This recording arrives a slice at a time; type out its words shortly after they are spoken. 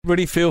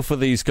Really feel for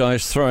these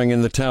guys throwing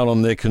in the towel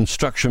on their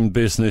construction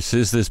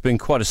businesses. There's been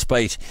quite a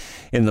spate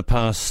in the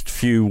past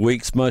few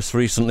weeks, most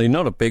recently,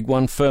 not a big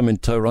one, firm in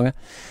Tauranga,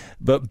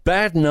 but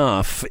bad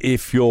enough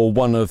if you're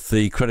one of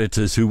the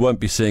creditors who won't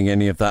be seeing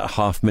any of that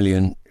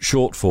 $500,000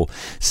 shortfall.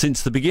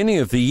 Since the beginning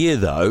of the year,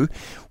 though,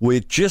 we're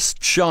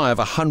just shy of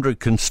 100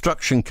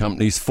 construction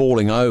companies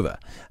falling over.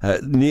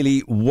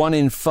 Nearly 1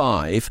 in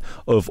 5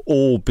 of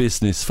all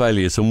business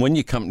failures. And when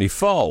your company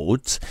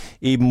folds,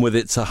 even with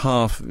its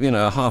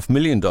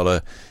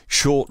 $500,000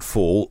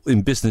 shortfall,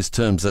 in business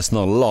terms, that's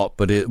not a lot,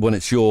 but when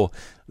it's your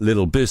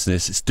little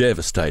business, it's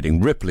devastating.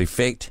 Ripple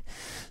effect.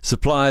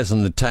 Suppliers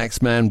and the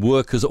tax man,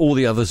 workers, all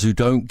the others who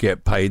don't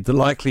get paid. The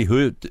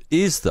likelihood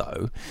is,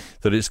 though,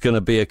 that it's going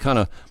to be a kind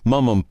of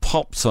mum and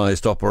pop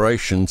sized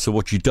operation. So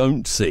what you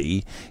don't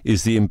see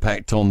is the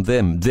impact on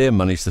them. Their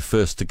money's the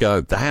first to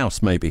go. The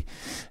house maybe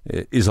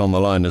is on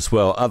the line as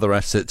well. Other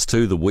assets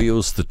too, the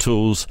wheels, the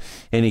tools,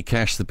 any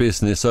cash the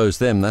business owes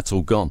them, that's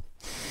all gone.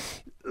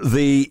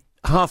 The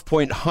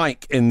half-point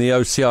hike in the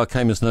OCR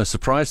came as no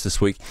surprise this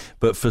week,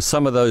 but for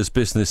some of those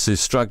businesses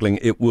struggling,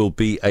 it will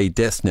be a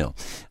death knell.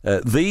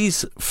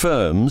 These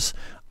firms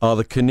are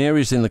the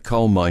canaries in the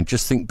coal mine.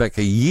 Just think back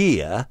a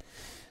year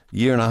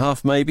and a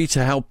half maybe,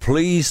 to how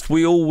pleased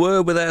we all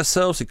were with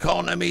ourselves.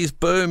 Economy's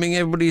booming,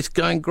 everybody's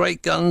going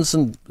great guns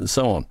and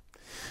so on.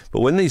 But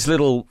when these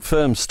little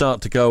firms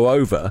start to go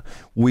over,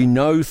 we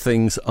know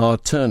things are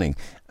turning.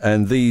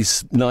 And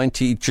these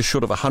 90, just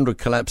short of 100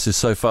 collapses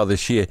so far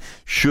this year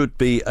should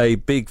be a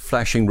big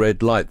flashing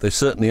red light. They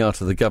certainly are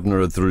to the governor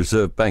of the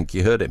Reserve Bank.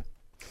 You heard him.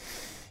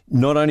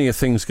 Not only are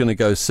things going to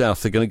go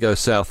south, they're going to go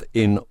south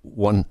in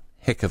one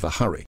heck of a hurry.